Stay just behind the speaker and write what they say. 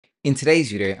In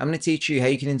today's video, I'm going to teach you how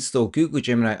you can install Google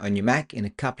Gemini on your Mac in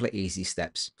a couple of easy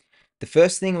steps. The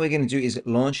first thing we're going to do is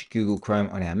launch Google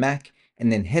Chrome on our Mac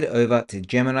and then head over to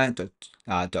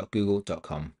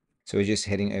gemini.google.com. So we're just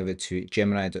heading over to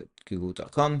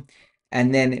gemini.google.com,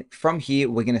 and then from here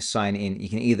we're going to sign in. You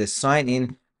can either sign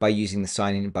in by using the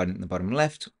sign in button at the bottom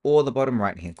left or the bottom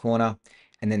right hand corner,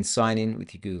 and then sign in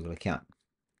with your Google account.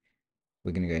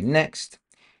 We're going to go next.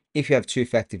 If you have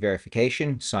two-factor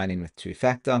verification, sign in with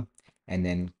two-factor and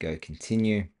then go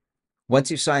continue.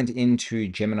 Once you've signed into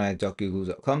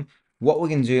gemini.google.com, what we're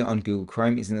going to do on Google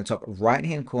Chrome is in the top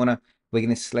right-hand corner, we're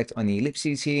going to select on the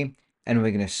ellipses here, and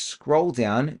we're going to scroll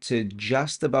down to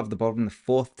just above the bottom, the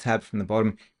fourth tab from the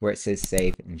bottom where it says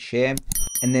save and share.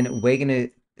 And then we're going to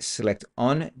select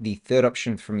on the third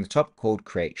option from the top called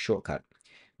create shortcut.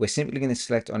 We're simply going to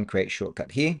select on create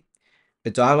shortcut here. The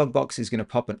dialog box is going to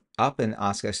pop up and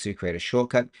ask us to create a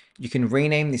shortcut. You can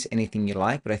rename this anything you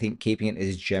like, but I think keeping it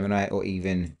as Gemini or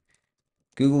even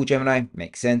Google Gemini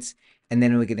makes sense. And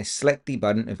then we're going to select the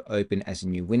button of open as a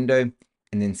new window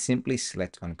and then simply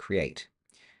select on create.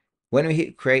 When we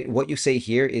hit create, what you'll see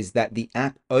here is that the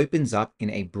app opens up in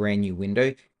a brand new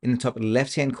window. In the top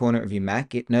left-hand corner of your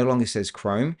Mac, it no longer says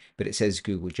Chrome, but it says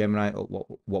Google Gemini, or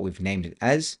what we've named it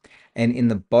as. And in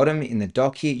the bottom, in the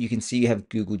dock here, you can see you have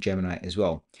Google Gemini as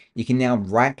well. You can now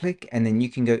right-click, and then you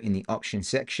can go in the options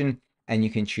section, and you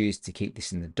can choose to keep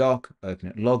this in the dock, open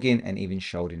it login, and even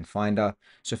show it in Finder.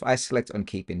 So if I select on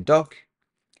keep in dock,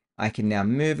 I can now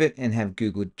move it and have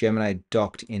Google Gemini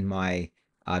docked in my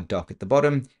dock at the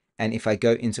bottom. And if I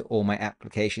go into all my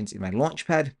applications in my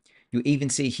Launchpad, you'll even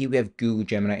see here we have Google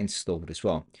Gemini installed as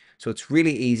well. So it's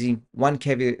really easy. One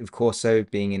caveat, of course, though,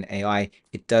 being an AI,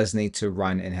 it does need to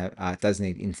run and have, does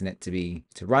need internet to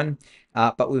run,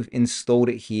 but we've installed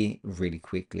it here really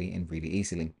quickly and really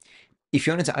easily. If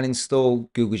you wanted to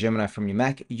uninstall Google Gemini from your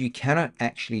Mac, you cannot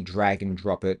actually drag and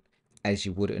drop it as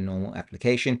you would a normal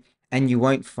application, and you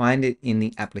won't find it in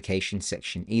the application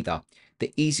section either.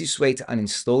 The easiest way to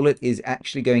uninstall it is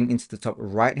actually going into the top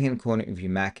right-hand corner of your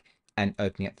Mac and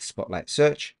opening up the Spotlight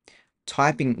search,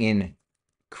 typing in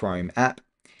Chrome app,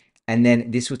 and then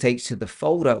this will take you to the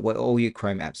folder where all your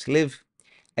Chrome apps live,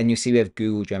 and you'll see we have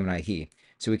Google Gemini here.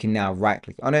 So we can now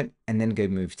right-click on it and then go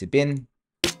move to bin,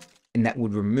 and that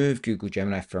would remove Google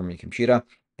Gemini from your computer.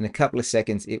 In a couple of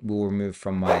seconds, it will remove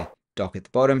from my dock at the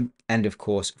bottom and of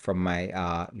course from my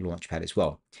Launchpad as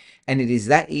well. And it is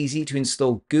that easy to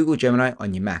install Google Gemini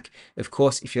on your Mac. Of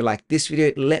course, if you like this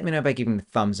video, let me know by giving it a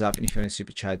thumbs up, and if you want to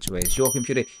supercharge towards your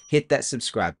computer, hit that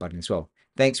subscribe button as well.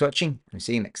 Thanks for watching, and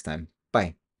see you next time.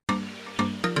 Bye.